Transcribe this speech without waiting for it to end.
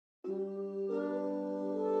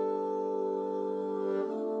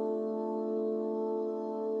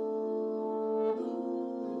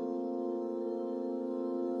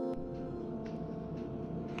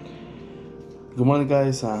Good morning,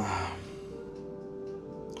 guys.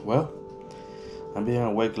 Well, I'm being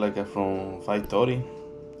awake like from 5:30,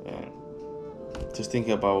 and just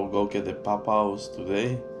thinking about go get the pawpaws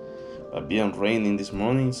today. But being raining this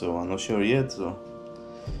morning, so I'm not sure yet. So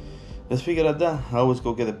let's figure out that. I always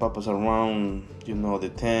go get the pawpaws around, the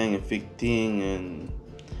 10 and 15, and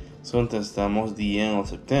sometimes almost the end of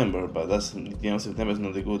September. But that's the end of September is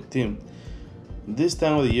not a good thing. This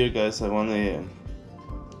time of the year, guys, I wanna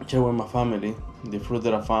share with my family the fruit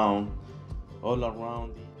that I found all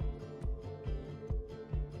around.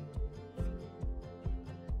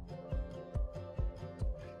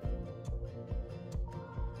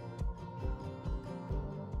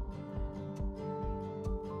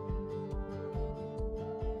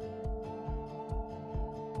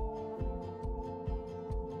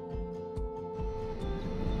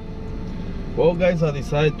 Well, guys, I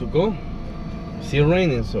decided to go. Still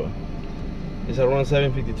raining, so it's around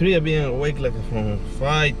 7:53. I've been awake like from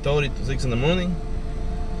 5:30 to 6 in the morning.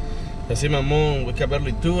 I see my mom wake up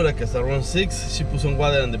early too, like it's around 6. She put some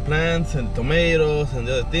water on the plants and the tomatoes and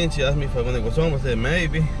the other things. She asked me if I'm gonna go somewhere. I said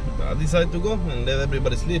maybe, but I decided to go and let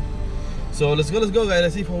everybody sleep. So let's go, guys.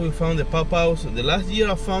 Let's see if we found the pawpaws. The last year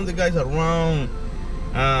I found the guys around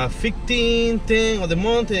 15, 10 of the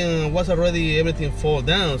month, and was already everything fall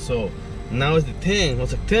down. So now it's the 10th of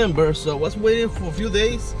September, so I was waiting for a few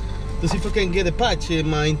days to see if I can get a patch.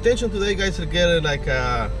 My intention today, guys, is to get like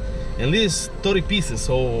at least 30 pieces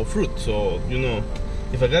of fruit. So,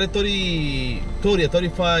 if I got a 35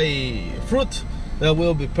 fruit, that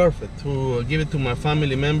will be perfect to give it to my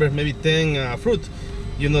family members, maybe 10 fruit,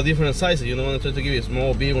 different sizes. I want to try to give you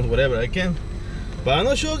small, big ones, whatever I can. But I'm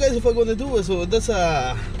not sure, guys, if I'm going to do it, so that's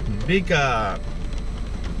a big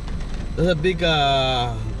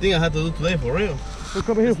thing I had to do today, for real. We're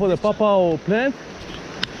coming here for the pawpaw plant.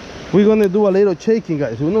 We're gonna do a little shaking,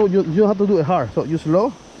 guys. You don't have to do it hard, so you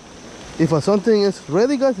slow. If something is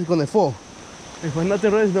ready, guys, it's gonna fall. If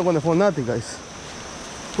nothing ready, it's not gonna fall nothing, guys.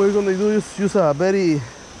 What we're gonna do is use a very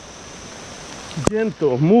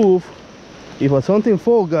gentle move. If something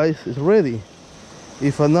fall, guys, it's ready.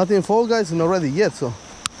 If nothing fall, guys, it's not ready yet. So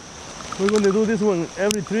we're gonna do this one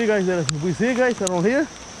every tree, guys, that we see, guys, around here.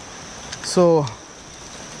 So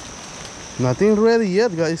nothing ready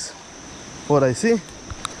yet, guys, what I see.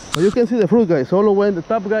 But you can see the fruit, guys, all the way in the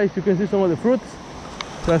top, guys. You can see some of the fruits.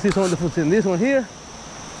 You can see some of the fruits in this one here.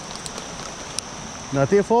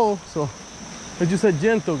 Nothing fall, so it's just a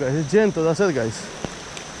gentle, guys. It's gentle, that's it, guys.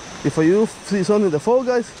 If you see something that fall,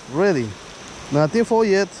 guys, ready. Nothing fall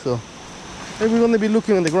yet, so maybe we're gonna be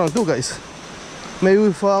looking on the ground too, guys. Maybe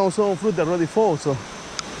we found some fruit that already fall, so.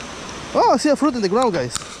 Oh, I see a fruit in the ground,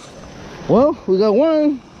 guys. Well, we got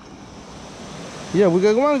one. Yeah, we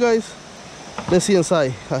got one, guys. Let's see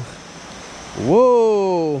inside.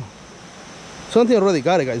 Whoa, something already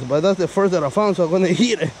got it, guys, but that's the first that I found, so I'm gonna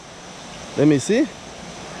eat it. Let me see.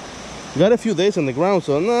 Got a few days on the ground,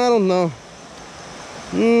 so no, I don't know.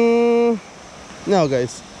 No,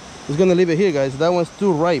 guys, it's gonna leave it here, guys. That one's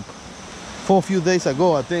too ripe for a few days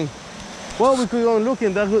ago, I think. Well, we could go and look,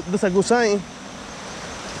 and that's a good sign.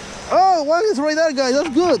 Oh, one is right there, guys. That's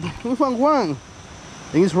good. We found one.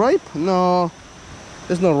 Think it's ripe? No,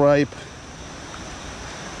 it's not ripe.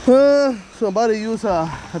 Somebody use I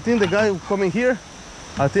think the guy coming here,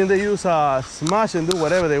 I think they use smash and do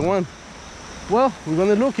whatever they want. Well, we're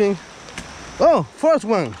gonna looking. Oh, first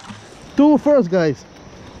one. Two first, guys.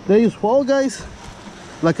 They use fall, guys.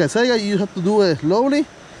 Like I said, guys, you have to do it slowly,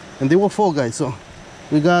 and they will fall, guys. So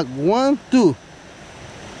we got 1, 2.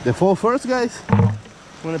 The fall first, guys. I'm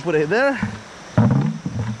gonna put it there.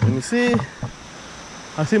 Let me see.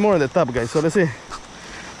 I see more on the top, guys. So let's see.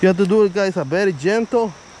 You have to do it, guys, a very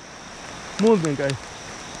gentle movement, guys.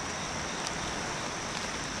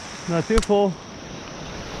 Nothing fall.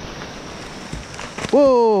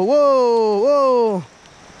 Whoa, whoa, whoa.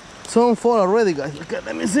 Some fall already, guys. Okay,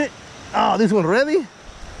 let me see. Oh, this one ready?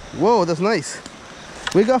 Whoa, that's nice.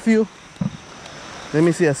 We got a few. Let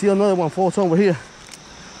me see. I see another one fall somewhere here.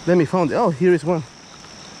 Let me find it. Oh, here is one.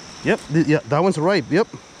 Yep, yeah, that one's ripe. Yep.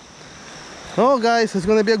 Oh, guys, it's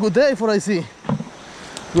gonna be a good day for I see.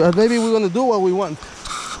 Maybe we're gonna do what we want.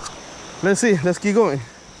 Let's see. Let's keep going.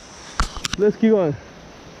 Let's keep going.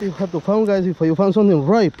 You have to find, guys, if you find something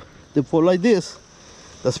ripe, they fall like this.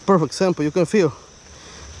 That's perfect sample. You can feel.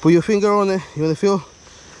 Put your finger on it. You're gonna feel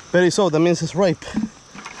very soft. That means it's ripe,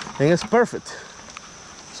 and it's perfect.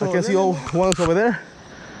 So I can see all ones over there.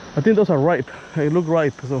 I think those are ripe. They look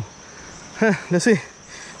ripe. So let's see.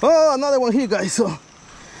 Oh, another one here, guys. So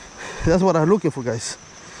that's what I'm looking for, guys.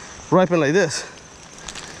 Ripen like this.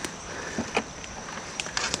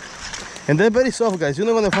 And they're very soft, guys. You're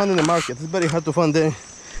not gonna find in the market. It's very hard to find them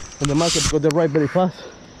in the market because they ripe very fast.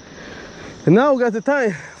 And now we got the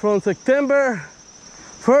time from September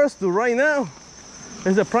 1st to right now.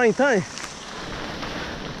 It's the prime time.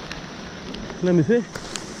 Let me see.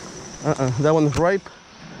 That one is ripe.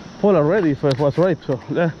 Fall already, so it was ripe. So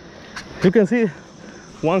you can see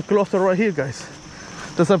one cluster right here, guys.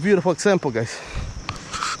 That's a beautiful example, guys.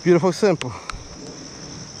 Beautiful example.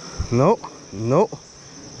 No, no,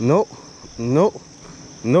 no, no,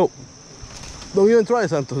 no. Don't even try,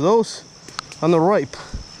 Santos. Those are not ripe.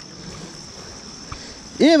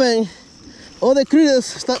 Even all the critters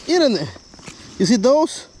start eating it. You see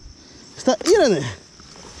those? Start eating it.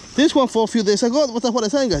 This one for a few days ago, that's what I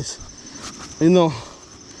said, guys. You know,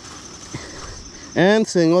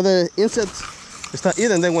 ants and other insects start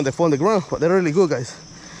eating them when they fall on the ground, but they're really good, guys.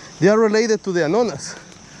 They are related to the anonas.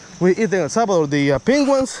 We eat in El Salvador, the pink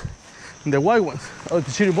ones and the white ones. Oh,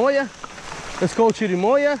 the chirimoya. Let's go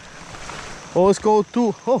chirimoya. Oh, let's go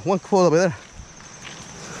to, oh, one fall over there.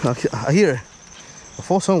 I hear it. I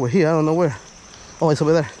fall somewhere here, I don't know where. Oh, it's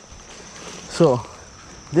over there. So,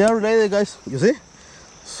 they are related, guys, you see?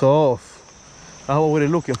 So, that's what we're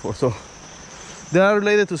looking for. So, they are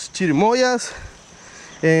related to chirimoyas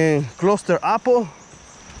and cluster apple.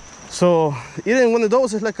 So eating one of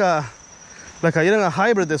those is like eating a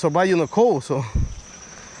hybrid that survives in the cold. So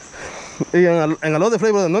and I love the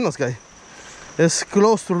flavor of the nonas, guy. It's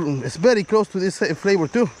very close to this flavor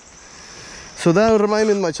too. So that reminds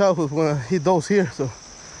me of my childhood when I eat those here. So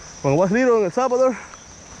when I was little in El Salvador,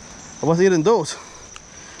 I was eating those,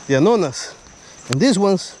 the anonas, and these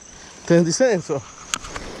ones 10 cents. So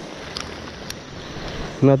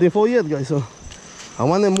nothing for yet, guys. So I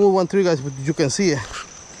want to move one tree, guys, but you can see it.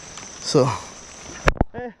 So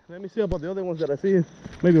let me see about the other ones that I see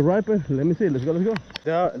maybe ripen. Let me see. Let's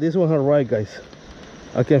go. These ones are ripe, guys.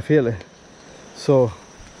 I can feel it. So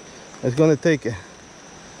it's gonna take it.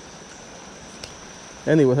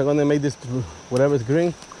 Anyways, I'm gonna make this whatever is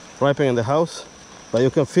green ripen in the house, but you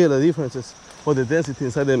can feel the differences or the density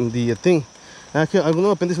inside the thing. And I'm gonna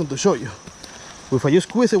open this one to show you. If I just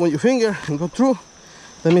squeeze it with your finger and go through,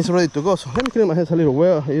 that means it's ready to go. So let me clean my hands a little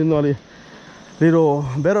well, you know, a little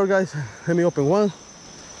better, guys. Let me open one.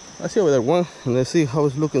 I see over there one, and let's see how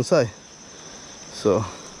it's looking inside. So,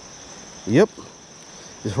 yep,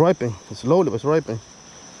 it's ripening. It's slowly, but it's ripening.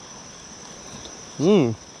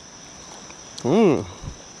 Mmm. Mmm.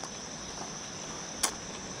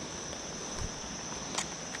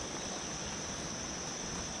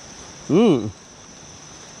 Mmm.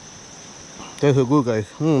 Tastes so good, guys.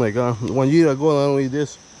 Oh my god. 1 year ago I don't eat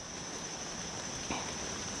this.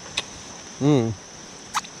 Mmm.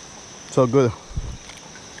 So good.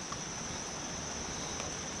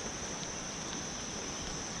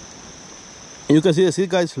 You can see the seed,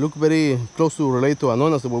 guys, look very close to relate to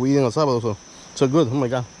anonas that we eat in El Salvador. So good. Oh my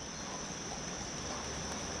god.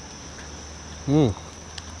 Mmm.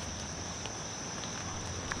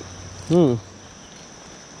 Mmm.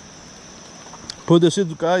 Put the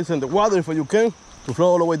seeds, guys, in the water if you can to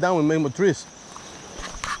flow all the way down and make more trees.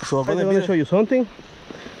 So I'm gonna show you something.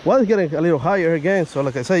 Water's getting a little higher again, so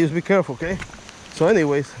like I said, just be careful, okay? So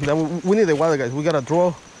anyways, we need the water, guys. We gotta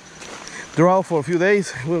draw for a few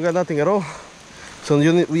days. We got nothing at all. So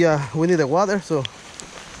we need the water. So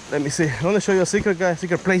let me see. I want to show you a secret, guys.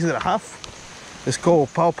 Secret place that I have. It's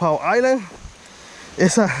called Pawpaw Island.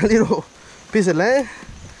 It's a little piece of land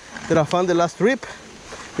that I found the last trip.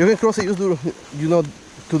 You can cross it, you know,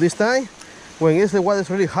 to this time. When the water is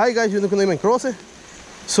really high, guys, you're not gonna even cross it.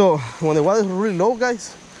 So when the water is really low,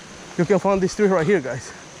 guys, you can find this tree right here,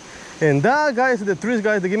 guys. And that, guys, the trees,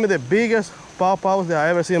 guys, they give me the biggest pawpaws that I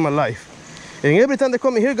ever seen in my life. And every time they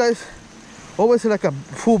come in here, guys, always like a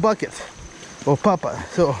full bucket of pawpaw.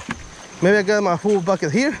 So maybe I got my full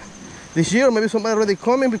bucket here this year. Maybe somebody already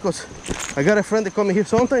coming because I got a friend that coming here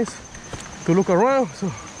sometimes to look around.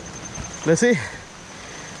 So let's see.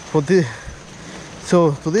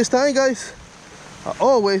 So to this time, guys, I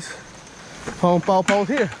always found pawpaws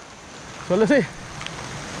here. So let's see.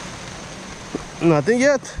 Nothing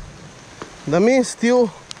yet. That means still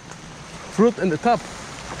fruit in the top.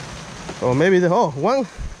 Or maybe one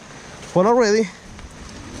full already.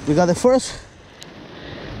 We got the first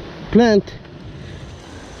plant,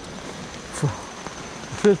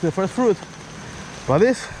 the first fruit. But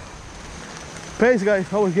this place,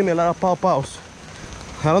 guys, always give me a lot of pawpaws.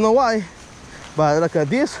 I don't know why, but like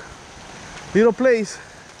this little place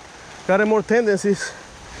got more tendencies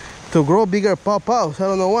to grow bigger pawpaws. I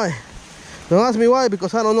don't know why. Don't ask me why,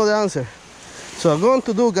 because I don't know the answer. So I'm going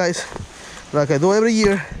to do, guys, like I do every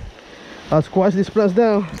year. I'll squash these plants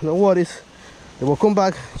down. No worries, they will come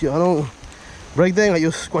back. I don't Break then I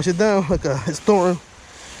just squash it down like a storm,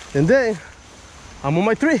 and then I'm on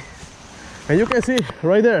my tree, and you can see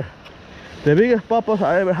right there the biggest pawpaws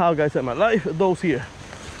I ever had, guys, in my life. Those here,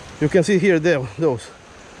 you can see here, there, those.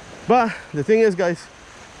 But the thing is, guys,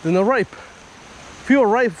 they're not ripe. Few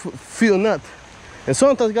ripe, few not. And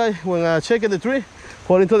sometimes, guys, when I check the tree,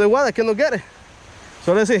 fall into the water, I cannot get it.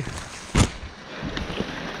 So let's see.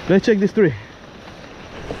 Let's check this tree.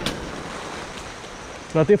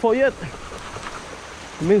 Nothing fall yet.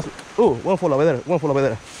 It means, oh, one fall over there, one fall over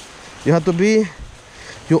there. You have to be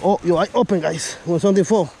your eye open, guys, when something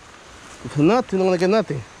fall. If not, you're not gonna get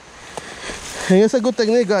nothing. And it's a good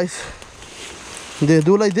technique, guys. They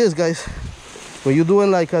do like this, guys. When you're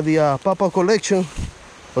doing like the pawpaw collection,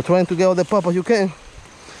 or trying to get all the pawpaws you can.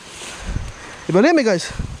 Believe me,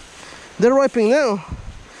 guys, they're ripening now.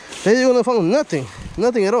 They're gonna find nothing,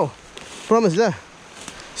 nothing at all. Promise that.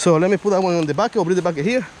 So let me put that one on the bucket, or bring the bucket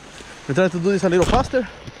here. I try to do this a little faster.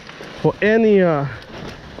 For any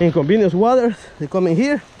inconvenience waters, they come in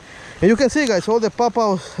here. And you can see, guys, all the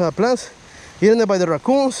pawpaw plants eaten by the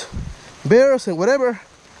raccoons, bears, and whatever.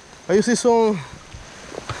 You see some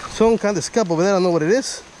kind of scab over there. I don't know what it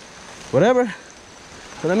is. Whatever.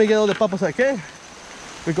 So let me get all the pawpaws I can,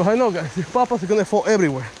 because I know, guys, these pawpaws are gonna fall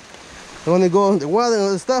everywhere. I'm gonna go in the water and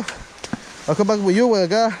all this stuff. I'll come back with you when I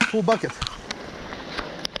got a full bucket.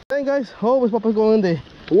 And guys, always pawpaws go in the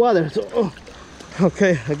water. So,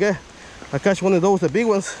 okay, again, I catch one of those, the big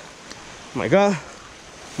ones. My God,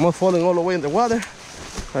 I'm not falling all the way in the water.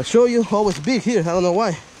 I'll show you, always big here. I don't know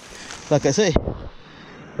why. Like I say,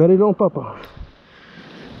 very long pawpaw.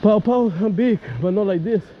 Pawpaw are big, but not like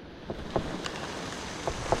this.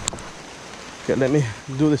 Okay, let me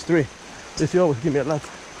do this tree. This you always give me a lot.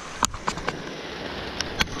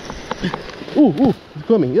 Ooh, it's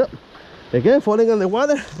coming, yep. Again, falling in the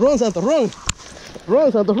water. Run, Santo, run.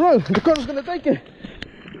 Run, Santo, run. The current's gonna take it.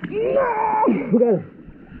 No! Got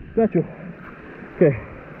it. Got you. Okay.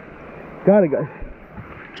 Got it, guys.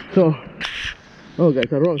 So, oh,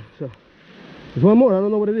 guys, I wrong. So, there's one more. I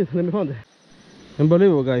don't know what it is. Let me find it.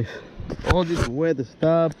 Unbelievable, guys. All this wet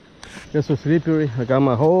stuff. It's so slippery. I got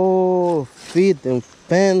my whole feet and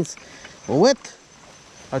pants wet.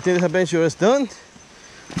 I think this adventure is done.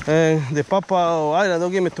 And the Pawpaw Island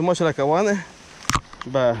don't give me too much like I wanted.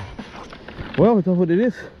 But, well, that's what it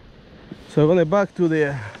is. So I'm going back to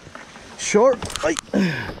the shore. Like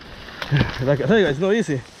I tell you guys, it's not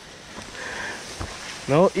easy.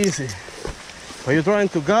 Not easy. But you're trying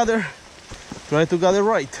to gather,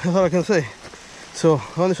 right. That's all I can say. So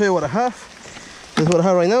I'm going to show you what I have. This is what I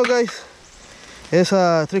have right now, guys. It's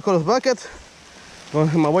a 3 colors bucket.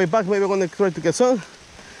 On my way back, maybe I'm going to try to get some.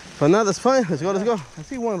 But now that's fine. Let's go, let's go. I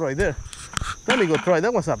see one right there. Let me go try.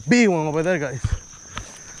 That was a big one over there, guys.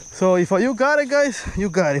 So if you got it, guys, you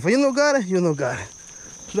got it. If you don't got it, you don't got it.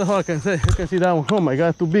 That's all I can say. You can see that one. Oh my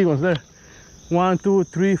God, 2 big ones there. 1, 2,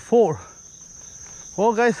 3, 4.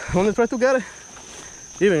 Well, guys, I'm gonna try to get it.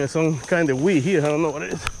 Even some kind of weed here. I don't know what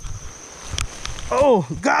it is. Oh,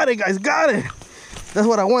 got it, guys, got it. That's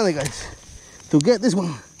what I wanted, guys. To get this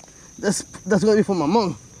one. That's gonna be for my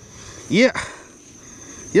mom. Yeah.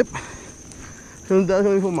 Yep. That's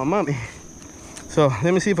gonna be for my mommy. So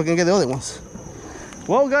let me see if I can get the other ones.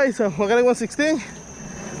 Well, guys, I got it 116.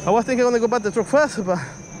 I was thinking I'm gonna go back to the truck fast, but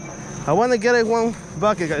I want to get it one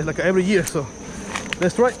bucket, guys, like every year. So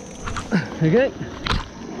let's try again.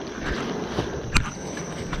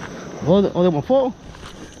 Other one fall.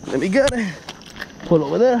 Let me get it. Pull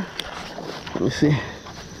over there. Let me see.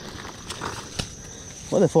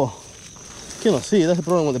 What the fall? Cannot see. That's the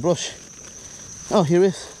problem with the brush. Oh, here it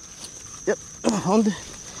is. Yep, found it.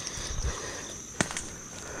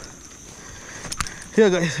 Here,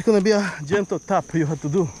 guys, it's gonna be a gentle tap you have to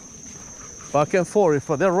do back and forth.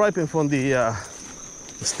 If they're ripening from the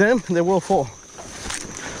stem, they will fall.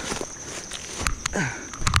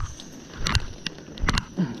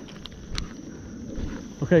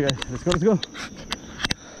 Okay, guys, let's go, let's go.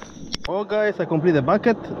 Well, guys, I complete the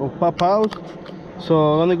bucket of pawpaws. So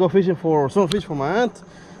I'm gonna go fishing for some fish for my aunt.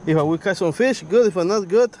 If I will catch some fish, good. If I'm not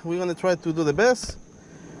good, we're gonna try to do the best.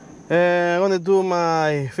 And I'm gonna do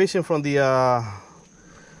my fishing from the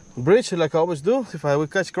bridge like I always do. If I will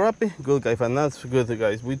catch crappie, good, guys. If I'm not, good,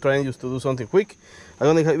 guys. We trying just to do something quick. I'm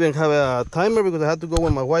gonna even have a timer because I had to go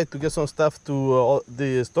with my wife to get some stuff to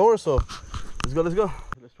the store. So let's go, let's go.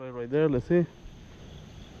 Let's try right there. Let's see.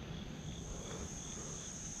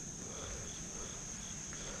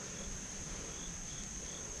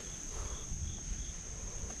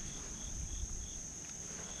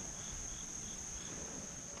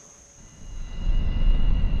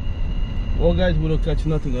 Well, guys, we don't catch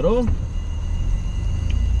nothing at all.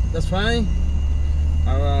 That's fine.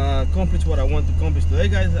 I accomplished what I want to accomplish today,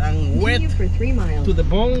 guys. I'm wet for 3 miles. to the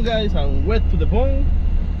bone, guys. I'm wet to the bone.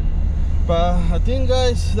 But I think,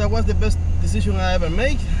 guys, that was the best decision I ever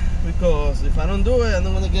made, because if I don't do it, I'm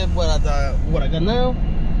not gonna get what I got now.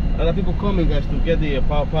 A lot of people coming, guys, to get the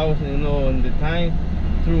pawpaws, you know, in the time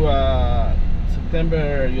through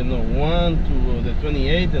September, you know, 1 to the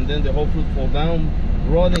 28th, and then the whole fruit fall down,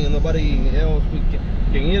 rotting, and nobody else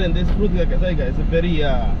can eat. And this fruit, like I said, guys, it's very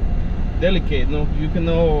delicate. No, you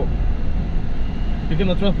cannot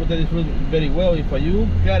transport this fruit very well. If you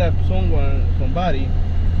got somebody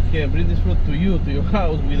can bring this fruit to your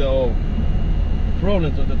house without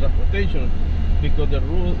problems of the transportation, because the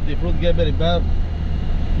fruit get very bad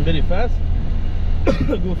very fast.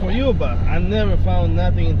 Good for you, but I never found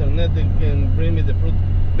nothing internet that can bring me the fruit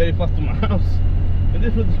very fast to my house. And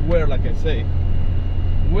this fruit is rare, like I say,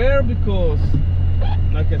 rare because,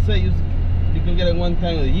 like I say, you can get it one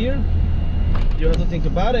time a year. You have to think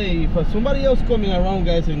about it. If somebody else coming around,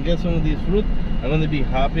 guys, and get some of this fruit, I'm gonna be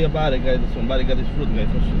happy about it, guys, that somebody got this fruit, guys,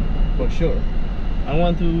 for sure. I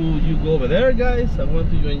want you go over there, guys. I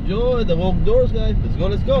want you enjoy the outdoors, guys.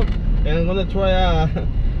 Let's go. And I'm gonna try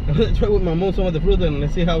I'm gonna try with my mom some of the fruit, and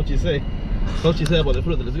let's see how she say about the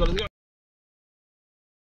fruit. Let's go.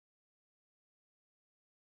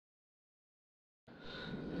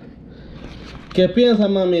 ¿Qué piensa,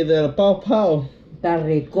 mami, del pawpaw? Está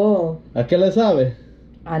rico. ¿A qué le sabe?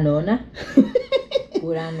 A nona.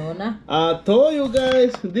 Pura nona. I told you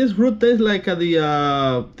guys, this fruit tastes like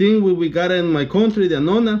the thing we got in my country, the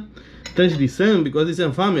nona. Tastes the same because it's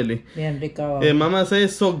in family. Bien rico. And mama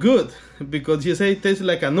says so good because she say it tastes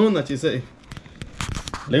like a nona, she say.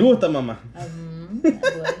 ¿Le gusta, mamá?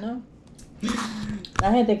 Bueno.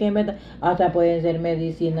 La gente que inventa, hasta pueden ser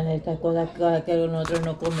medicinas, estas cosas que nosotros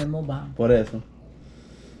no comemos, va. Por eso.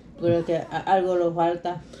 Pero que algo nos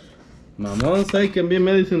falta. My mom say it can be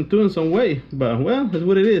medicine too in some way, but well, that's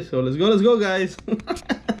what it is. So let's go, guys.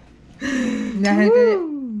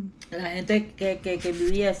 La gente que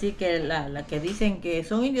vivía así, que la que dicen que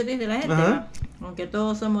son indios, dice la gente, Ajá. aunque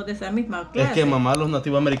todos somos de esa misma clase. Es que mamá, los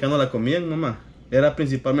nativos americanos la comían, mamá. Era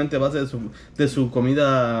principalmente base de su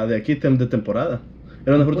comida de aquí de temporada.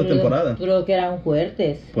 Era una fruta de temporada. Creo que eran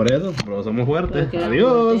fuertes. Por eso, pero somos fuertes. Eran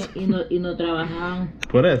Adiós. fuertes y no trabajaban.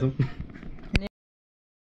 Por eso.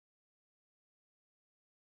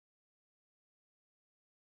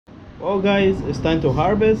 Well, guys, it's time to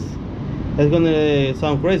harvest. It's gonna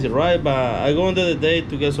sound crazy, right? But I go under the day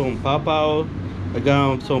to get some pawpaw. I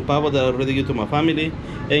got some pawpaw that I already give to my family,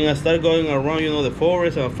 and I start going around, you know, the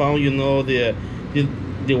forest. And I found, you know, the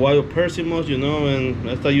wild persimmons, you know, and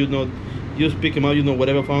I start, you know, just pick them out, you know,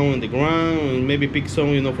 whatever I found in the ground, and maybe pick some,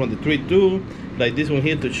 you know, from the tree too, like this one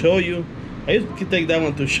here to show you. I used to take that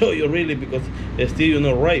one to show you really because it's still, you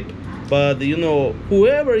know, ripe. But you know,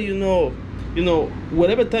 whoever, you know,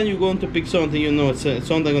 whatever time you're going to pick something, you know, it's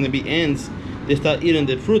something gonna be ants. They start eating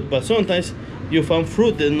the fruit, but sometimes you found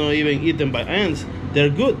fruit that's not even eaten by ants. They're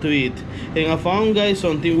good to eat. And I found, guys,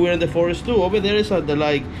 something weird in the forest too. Over there is the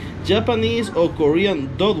like Japanese or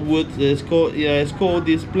Korean dogwood. It's called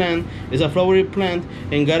this plant. It's a flowery plant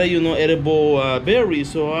and got a, you know, edible berry.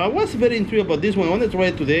 So I was very intrigued about this one. I want to try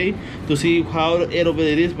it today to see how edible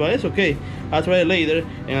it is, but it's okay. I'll try it later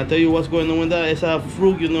and I'll tell you what's going on with that. It's a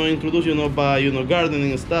fruit, you know, introduced, you know, by, you know,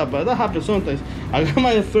 gardening and stuff, but that happens sometimes. I got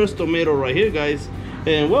my first tomato right here, guys.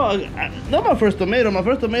 And well, not my first tomato. My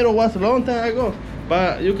first tomato was a long time ago.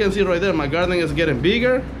 But you can see right there, my garden is getting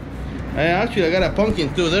bigger. And actually, I got a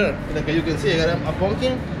pumpkin too there. Like you can see, I got a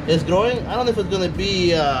pumpkin. It's growing. I don't know if it's gonna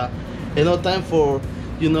be enough time for,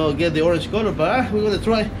 you know, get the orange color, but we're gonna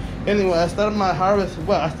try. Anyway, I start my harvest.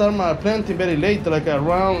 Well, I start my planting very late, like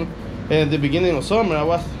around the beginning of summer. I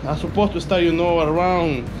was supposed to start, you know,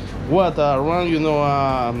 around you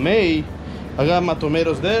know, May. I got my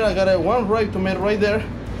tomatoes there. I got one ripe tomato right there.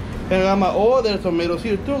 And I got my other tomatoes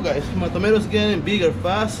here too, guys. My tomatoes getting bigger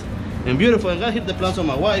fast and beautiful. And I got hit the plants of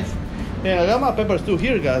my wife. And I got my peppers too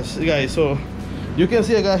here, guys. So you can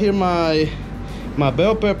see I got here my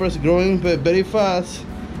bell peppers growing very fast.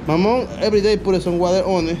 My mom every day put some water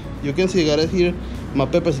on it. You can see I got it here. My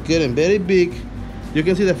peppers getting very big. You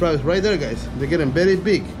can see the flowers right there, guys. They're getting very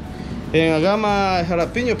big. And I got my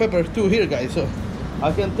jalapeno peppers too here, guys. So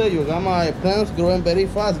I can tell you, I got my plants growing very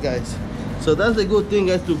fast, guys. So that's the good thing,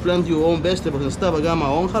 guys, to plant your own vegetables and stuff. I got my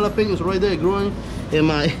own jalapenos right there growing in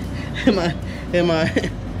my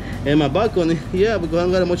balcony. Yeah, because I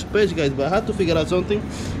don't got much space, guys, but I had to figure out something.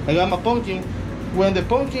 I got my pumpkin. When the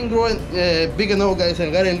pumpkin growing big enough, guys, I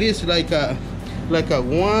got at least like a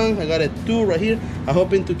one. I got a two right here. I'm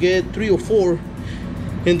hoping to get 3 or 4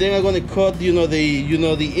 and then I'm gonna cut the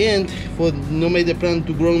end for make the plant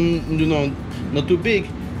to grow not too big.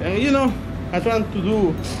 And I'm trying to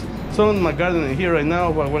do some of my gardening here right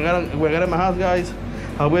now. When I got in my house, guys,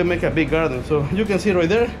 I will make a big garden. So you can see right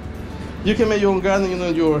there, you can make your own garden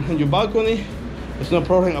in your balcony. It's no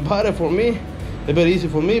problem about it for me. It's very easy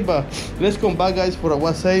for me. But let's come back, guys, for what I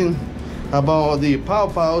was saying about the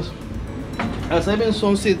pawpaws. As I've been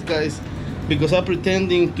some seeds, guys, because I'm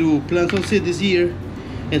pretending to plant some seeds this year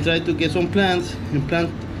and try to get some plants and plant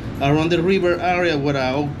around the river area where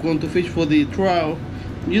I'm going to fish for the trout.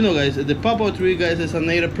 Guys, the pawpaw tree, guys, is a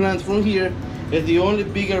native plant from here. It's the only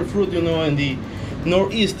bigger fruit, in the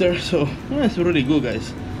northeaster. So it's really good,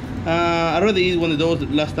 guys. I already eat one of those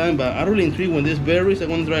last time, but I'm really intrigued with these berries. I'm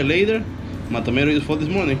gonna try later. My tomato is for this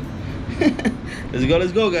morning.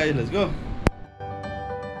 Let's go, guys, let's go.